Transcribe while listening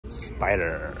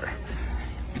Spider.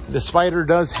 The Spider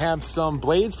does have some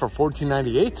blades for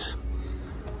 $14.98.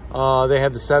 They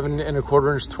have the 7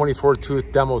 1/4 inch 24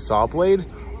 tooth demo saw blade,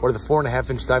 or the 4 1/2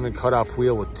 inch diamond cutoff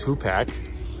wheel with 2-pack.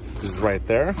 This is right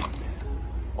there.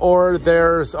 Or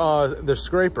there's the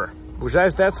scraper, which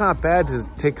that's not bad to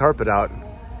take carpet out.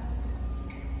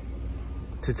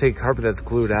 To take carpet that's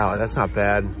glued out, that's not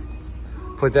bad.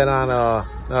 Put that on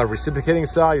a reciprocating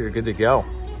saw, you're good to go.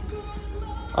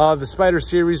 The Spider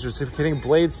Series reciprocating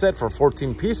blade set for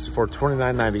 14 pieces for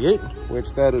 $29.98,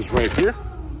 which that is right here.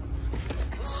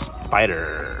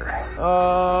 Spider.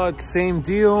 Same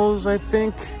deals, I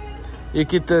think. You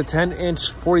get the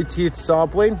 10-inch 40 teeth saw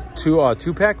blade,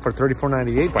 2-pack for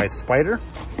 $34.98 by Spider.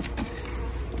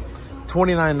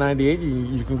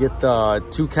 $29.98, you can get the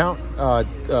 2-count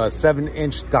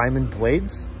 7-inch diamond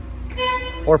blades.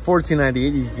 Or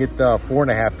 $14.98, you can get the 4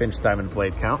 1/2 inch diamond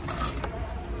blade count.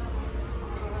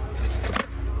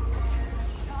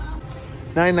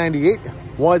 $9.98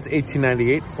 was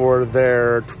 $18.98 for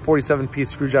their 47-piece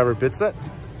screwdriver bit set.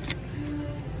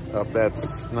 Oh,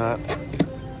 that's not...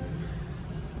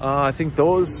 I think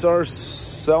those are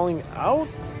selling out,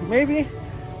 maybe?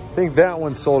 I think that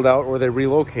one sold out, or they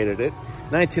relocated it.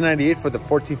 $19.98 for the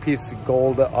 14-piece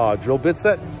gold drill bit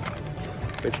set,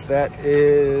 which that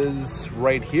is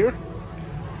right here.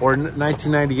 Or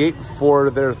 $19.98 for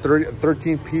their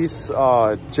 13-piece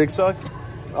jigsaw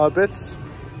bits.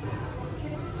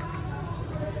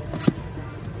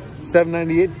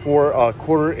 $7.98 for a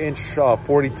 1/4 inch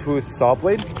 40 tooth saw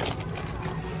blade,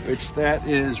 which that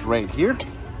is right here.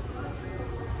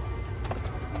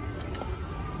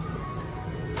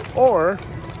 Or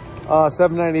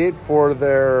 $7.98 for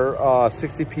their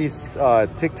 60-piece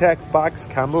Tic Tac box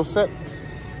combo set,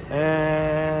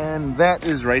 and that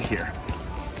is right here.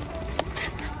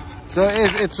 So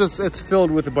it's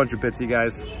filled with a bunch of bits, you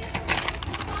guys.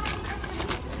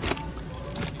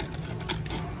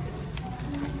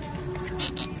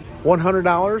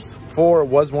 $100 for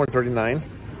was $139,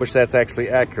 which that's actually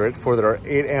accurate, for their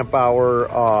 8 amp hour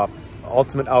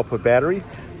ultimate output battery.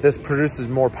 This produces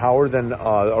more power than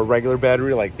a regular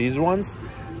battery like these ones.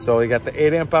 So you got the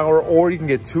 8 amp hour, or you can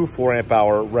get 2 4 amp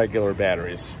hour regular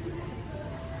batteries.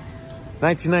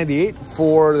 $19.98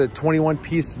 for the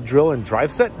 21-piece drill and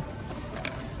drive set.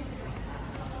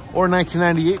 Or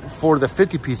 $19.98 for the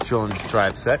 50-piece drill and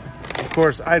drive set. Of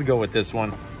course, I'd go with this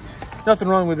one. Nothing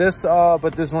wrong with this,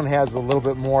 but this one has a little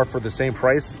bit more for the same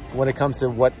price when it comes to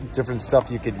what different stuff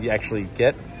you could actually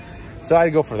get. So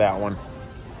I'd go for that one.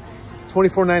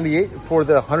 $24.98 for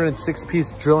the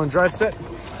 106-piece drill and drive set.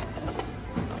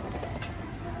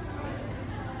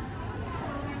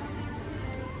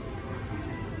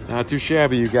 Not too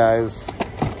shabby, you guys.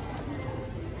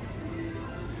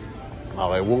 All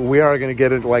right, we are going to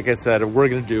get into, like I said, we're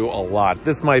going to do a lot.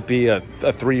 This might be a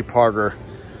 3-parter.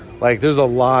 Like, there's a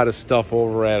lot of stuff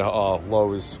over at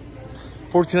Lowe's.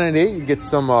 $14.98, you get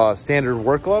some standard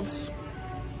work gloves.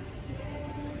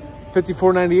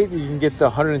 $54.98, you can get the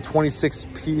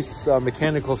 126-piece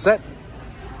mechanical set.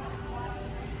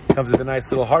 Comes with a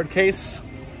nice little hard case.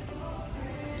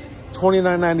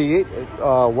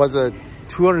 $29.98 was a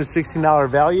 $216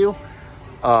 value.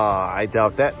 I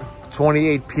doubt that.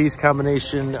 28-piece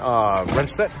combination wrench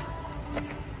set.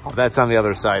 Oh, that's on the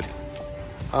other side.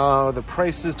 The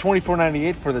price is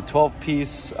 $24.98 for the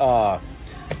 12-piece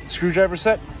screwdriver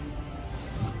set.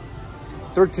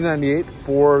 $13.98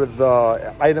 for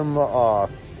the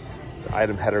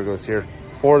item header goes here.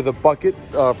 For the bucket,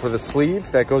 for the sleeve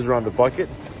that goes around the bucket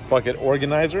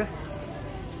organizer.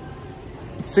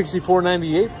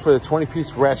 $64.98 for the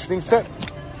 20-piece ratcheting set.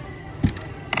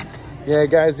 Yeah,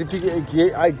 guys, if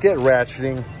I get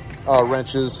ratcheting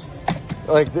wrenches,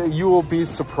 like you will be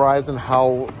surprised in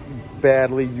how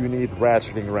badly you need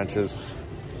ratcheting wrenches.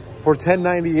 For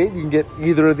 $10.98, you can get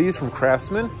either of these from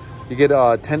Craftsman. You get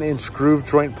a 10-inch groove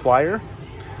joint plier,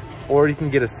 or you can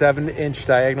get a 7-inch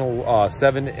diagonal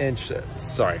 7-inch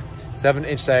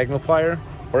diagonal plier,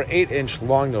 or 8-inch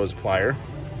long nose plier.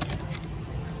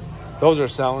 Those are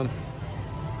selling.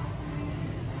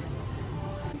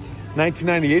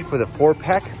 $19.98 for the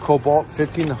 4-pack Cobalt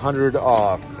 1,500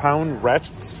 pound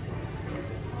ratchets.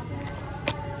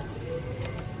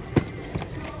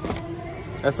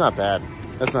 That's not bad.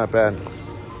 That's not bad.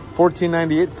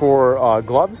 $14.98 for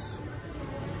gloves.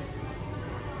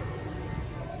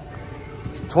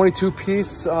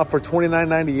 22-piece for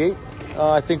 $29.98.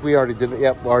 I think we already did it.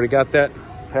 Yep, already got that.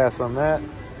 Pass on that.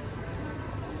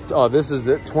 This is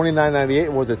it. $29.98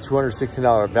 was a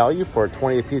 $216 value for a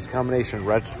 28-piece combination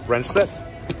wrench set.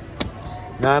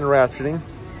 Non-ratcheting.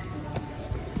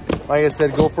 Like I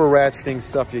said, go for ratcheting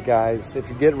stuff, you guys. If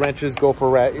you get wrenches, go for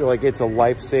like it's a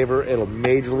lifesaver. It'll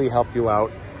majorly help you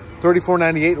out.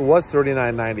 $34.98 was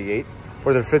 $39.98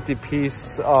 for their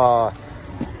 50-piece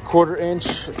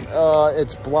quarter-inch.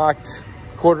 It's blocked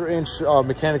quarter-inch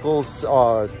mechanical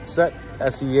set,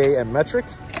 SEA and metric.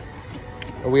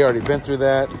 We already been through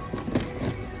that.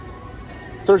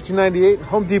 $13.98.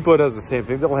 Home Depot does the same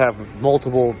thing. They'll have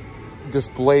multiple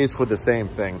displays for the same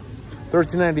thing.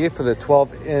 $13.98 for the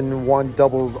 12-in-1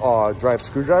 double drive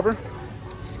screwdriver.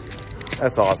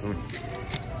 That's awesome.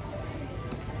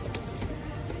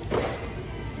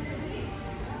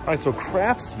 All right, so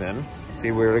Craftsman.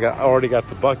 See, we already got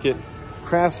the bucket.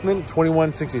 Craftsman,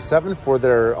 $21.67 for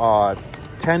their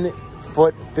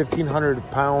 10-foot,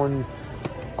 1,500-pound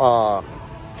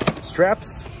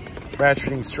straps,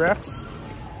 ratcheting straps.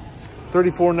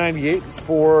 $34.98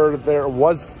 for their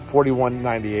was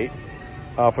 $41.98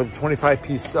 for the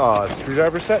 25-piece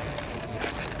screwdriver set.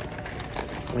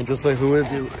 And just like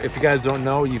if you guys don't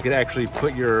know, you could actually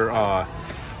put your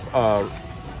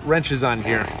wrenches on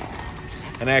here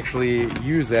and actually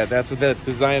use that. That's what that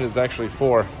design is actually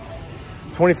for.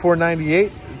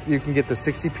 $24.98. You can get the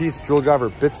 60-piece drill driver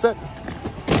bit set.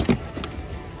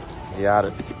 You got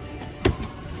it.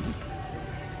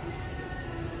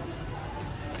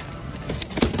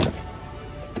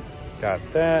 Got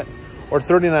that. Or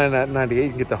 $39.98. You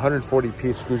can get the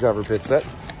 140-piece screwdriver bit set.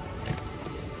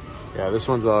 Yeah, this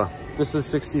is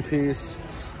 60-piece.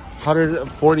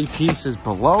 140-piece is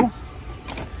below.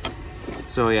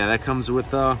 So yeah, that comes with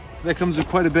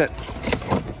quite a bit.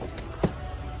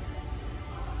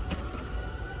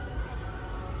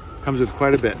 Comes with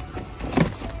quite a bit.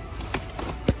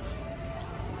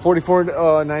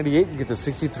 $44.98. You get the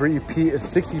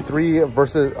 63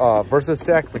 Versa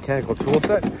Stack mechanical tool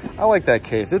set. I like that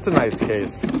case. It's a nice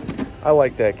case. I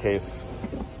like that case.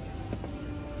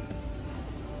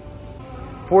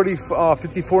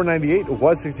 $54.98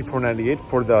 was $64.98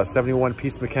 for the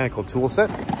 71-piece mechanical tool set.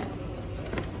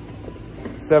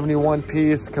 71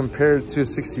 piece compared to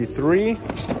 63.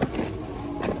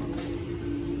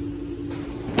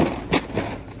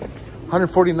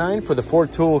 $149 for the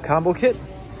 4-tool combo kit.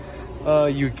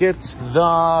 You get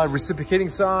the reciprocating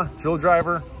saw, drill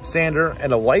driver, sander,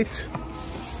 and a light.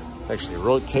 Actually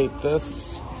rotate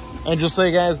this. And just so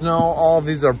you guys know, all of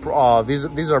these are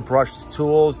these are brushed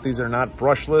tools. These are not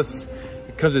brushless.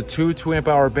 It comes with 2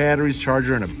 2-amp-hour batteries,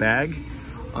 charger, and a bag.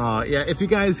 Yeah, if you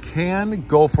guys can,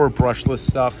 go for brushless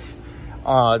stuff.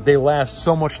 They last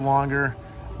so much longer.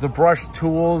 The brush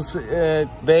tools,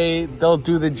 they'll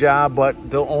do the job, but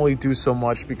they'll only do so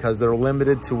much because they're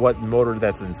limited to what motor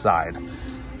that's inside.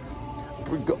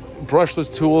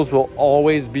 Brushless tools will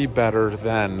always be better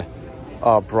than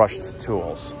brushed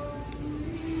tools.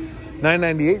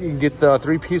 $9.98, you can get the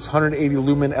 3-piece 180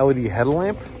 lumen LED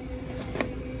headlamp.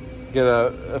 Get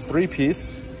a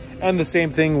 3-piece, and the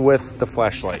same thing with the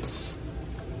flashlights.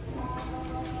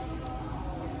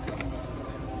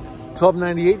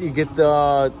 $12.98, you get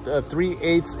the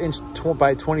 3/8 inch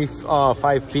by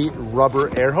 25 feet rubber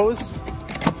air hose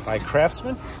by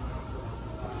Craftsman.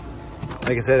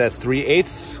 Like I said, that's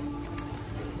 3/8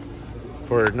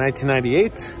 for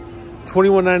 $19.98.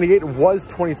 $21.98 was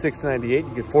 $26.98.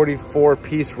 You get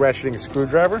 44-piece ratcheting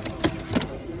screwdriver.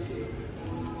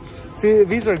 See,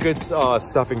 these are good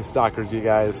stuffing stockers, you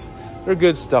guys. They're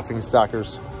good stuffing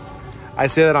stockers. I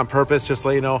say that on purpose, just to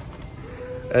let you know.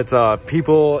 It's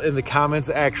people in the comments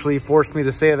actually forced me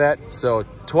to say that. So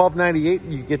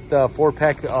 $12.98, you get the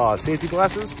 4-pack safety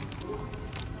glasses.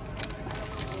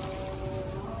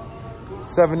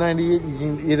 $7.98, you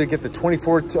can either get the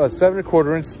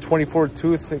 7¼ inch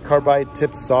 24-tooth carbide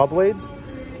tipped saw blades,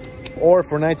 or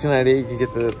for $19.98, you can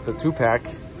get the 2-pack.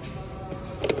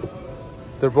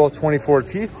 They're both 24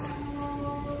 teeth.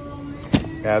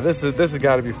 Yeah, this has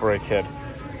got to be for a kid.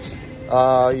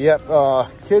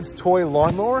 Kids toy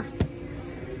lawnmower.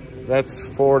 That's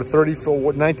for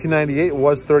 $19.98.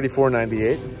 Was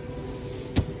 $34.98.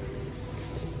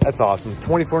 That's awesome.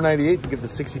 $24.98. You get the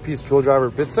 60-piece drill driver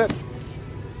bit set.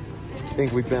 I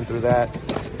think we've been through that.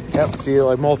 Yep. See,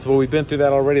 like multiple. We've been through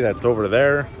that already. That's over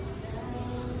there.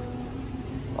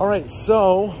 All right.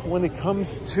 So when it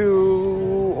comes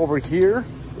to over here,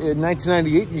 in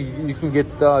 $19.98, you can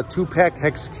get the 2-pack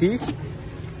hex key.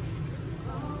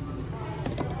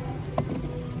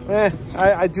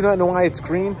 I do not know why it's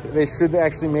green. They should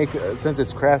actually make, since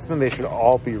it's Craftsman, they should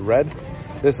all be red.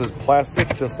 This is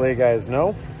plastic, just so you guys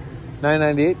know.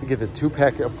 $9.98 to get the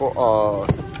 2-pack of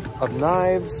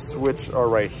knives, which are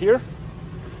right here.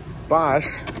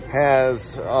 Bosch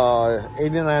has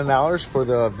 $89 for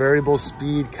the variable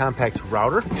speed compact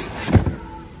router.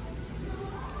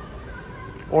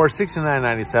 or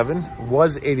 $69.97,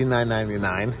 was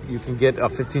 $89.99. You can get a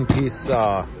 15-piece,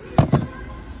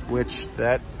 which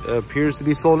that appears to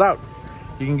be sold out.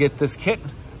 You can get this kit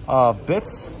of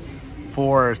bits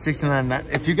for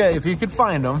 $69.99. If you could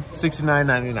find them,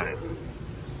 $69.99.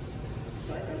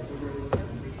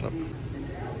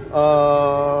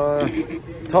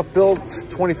 Tough Built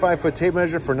 25-foot tape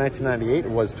measure for $19.98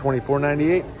 was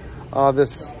 $24.98.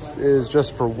 This is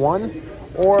just for one,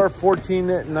 or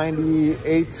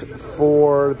 $14.98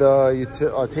 for the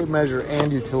tape measure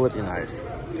and utility knife.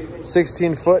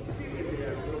 16-foot,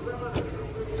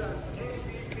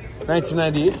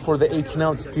 $19.98 for the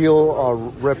 18-ounce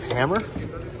steel rip hammer.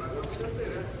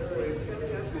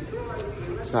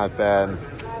 It's not bad.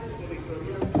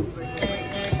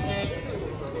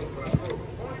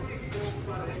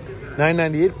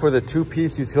 $9.98 for the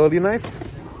 2-piece utility knife.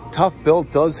 Tough Built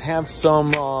does have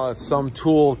some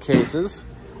tool cases.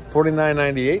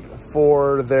 $49.98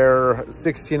 for their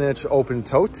 16-inch open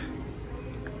tote.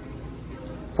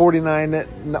 Also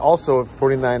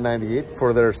 $49.98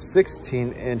 for their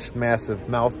 16-inch massive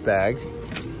mouth bag.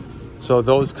 So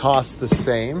those cost the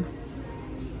same.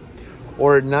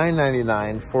 Or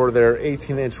 $9.99 for their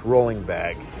 18-inch rolling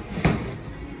bag.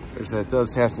 That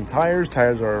does have some tires.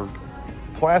 Tires are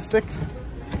plastic,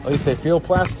 at least they feel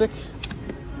plastic.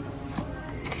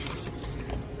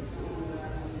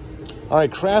 All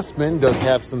right, Craftsman does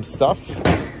have some stuff.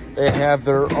 They have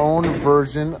their own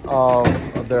version of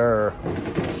their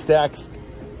stacks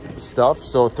stuff.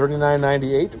 So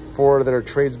 $39.98 for their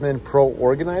Tradesman Pro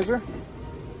Organizer.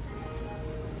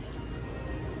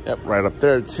 Yep, right up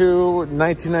there too.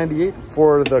 $19.98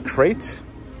 for the crate,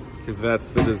 because that's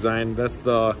the design. That's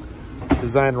the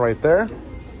design right there.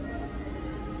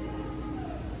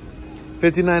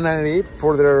 $59.98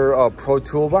 for their Pro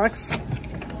Toolbox.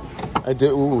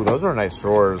 Ooh, those are nice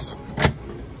drawers.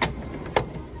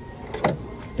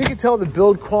 You can tell the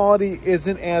build quality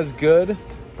isn't as good,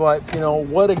 but you know,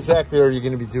 what exactly are you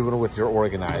going to be doing with your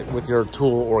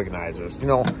tool organizers? You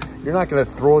know, you're not going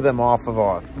to throw them off of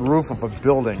a roof of a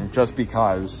building just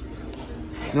because.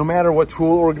 No matter what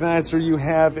tool organizer you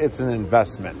have, it's an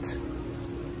investment.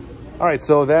 All right,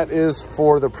 so that is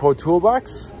for the Pro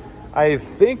Toolbox. I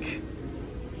think.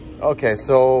 Okay,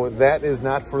 so that is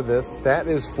not for this. That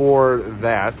is for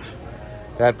that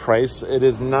price. It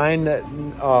is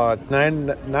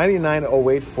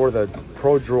 $99.08 for the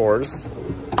Pro Drawers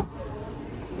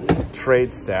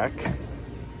trade stack.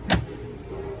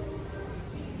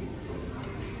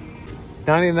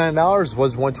 $99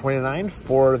 was $129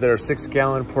 for their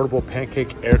 6-gallon portable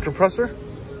pancake air compressor.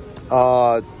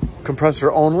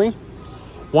 Compressor only.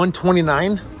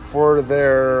 $129 for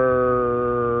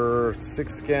their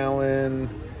 6-gallon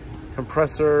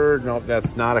compressor. No,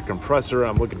 that's not a compressor.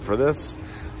 I'm looking for this.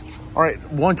 All right,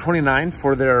 $129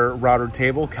 for their router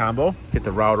table combo. Get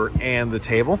the router and the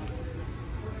table.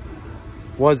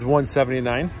 Was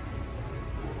 $179.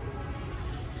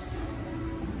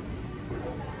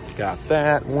 Got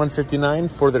that.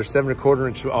 $159 for their 7¼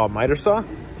 inch miter saw.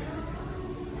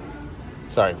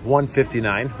 Sorry,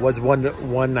 $159. Was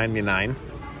 $199.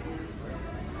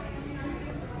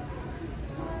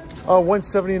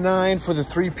 $179 for the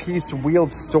 3-piece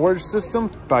wheeled storage system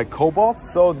by Cobalt.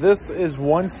 So this is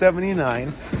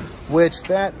 $179, which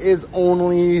that is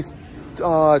only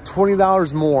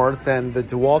 $20 more than the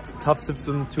DeWalt Tough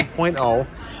System 2.0,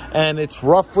 and it's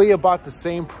roughly about the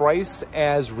same price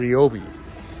as Ryobi.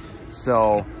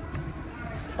 So,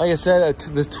 like I said,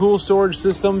 the tool storage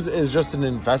systems is just an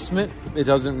investment. It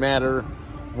doesn't matter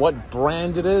what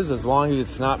brand it is, as long as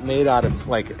it's not made out of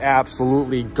like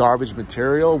absolutely garbage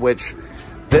material, which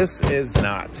this is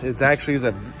not. It actually is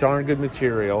a darn good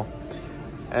material.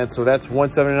 And so that's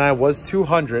 $179, was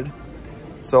 $200.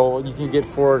 So you can get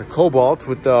for Cobalt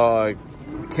with the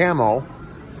camo,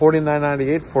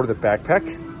 $49.98 for the backpack,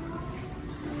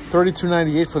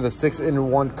 $32.98 for the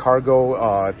 6-in-1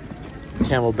 cargo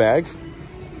camo bag,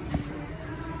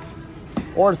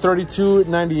 or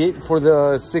 $32.98 for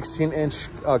the 16-inch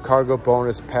cargo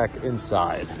bonus pack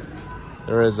inside.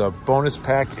 There is a bonus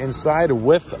pack inside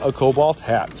with a Cobalt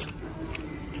hat.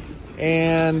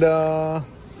 And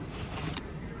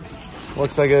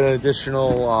looks like an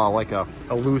additional, like a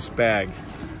loose bag.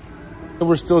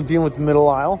 We're still dealing with the middle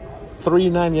aisle.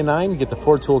 $3.99, get the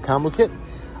 4-tool combo kit.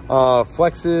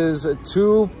 Flexes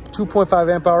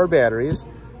 2.5 amp hour batteries,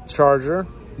 charger.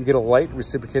 You get a light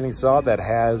reciprocating saw that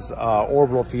has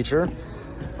orbital feature,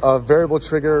 a variable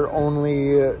trigger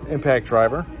only impact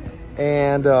driver,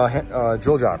 and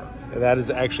drill driver. That is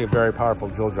actually a very powerful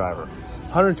drill driver.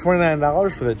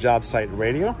 $129 for the job site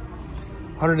radio,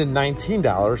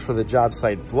 $119 for the job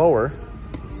site blower,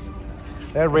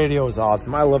 That radio is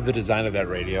awesome. I love the design of that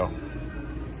radio.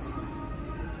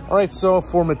 All right, so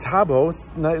for Metabo,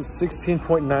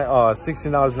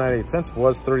 $16.98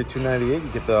 was $32.98. You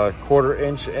get the 1/4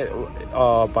 inch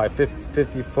by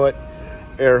 50 foot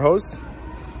air hose.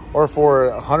 Or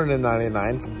for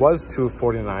 $199 was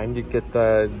 $249. You get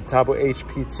the Metabo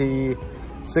HPT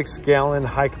 6-gallon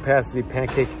high capacity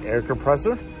pancake air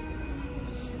compressor.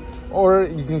 Or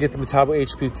you can get the Metabo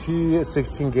HPT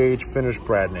 16 gauge finished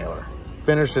brad nailer.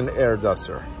 Finish and air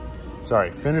duster. Sorry,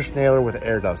 finished nailer with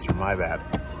air duster, my bad.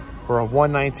 For a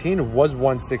 $119, it was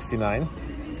 $169.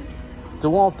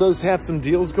 DeWalt does have some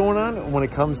deals going on when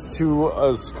it comes to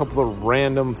a couple of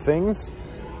random things.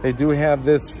 They do have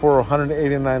this for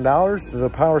 $189. The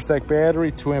Power Stack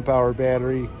battery, 2 amp hour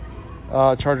battery,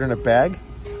 charger in a bag.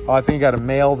 I think you got to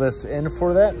mail this in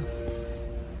for that.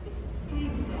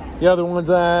 The other ones,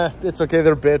 it's okay,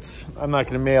 they're bits. I'm not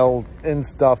going to mail in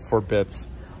stuff for bits.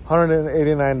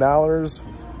 $189.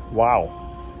 Wow.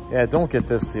 Yeah, don't get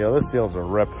this deal. This deal's a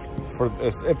rip for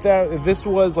this. If this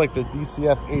was like the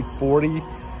DCF 840,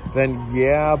 then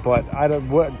yeah, but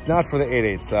not for the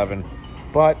 887.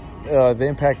 But the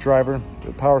impact driver,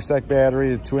 the Power Stack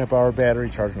battery, the 2 amp hour battery,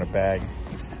 charging a bag.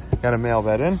 Gotta mail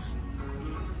that in.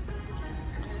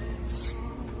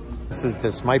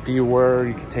 This might be where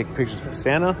you can take pictures with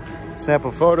Santa, snap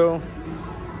a photo.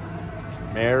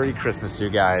 Merry Christmas, you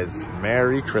guys.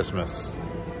 Merry Christmas.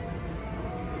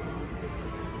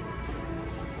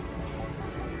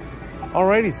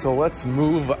 Alrighty, so let's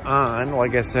move on.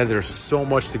 Like I said, there's so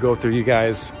much to go through, you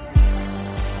guys.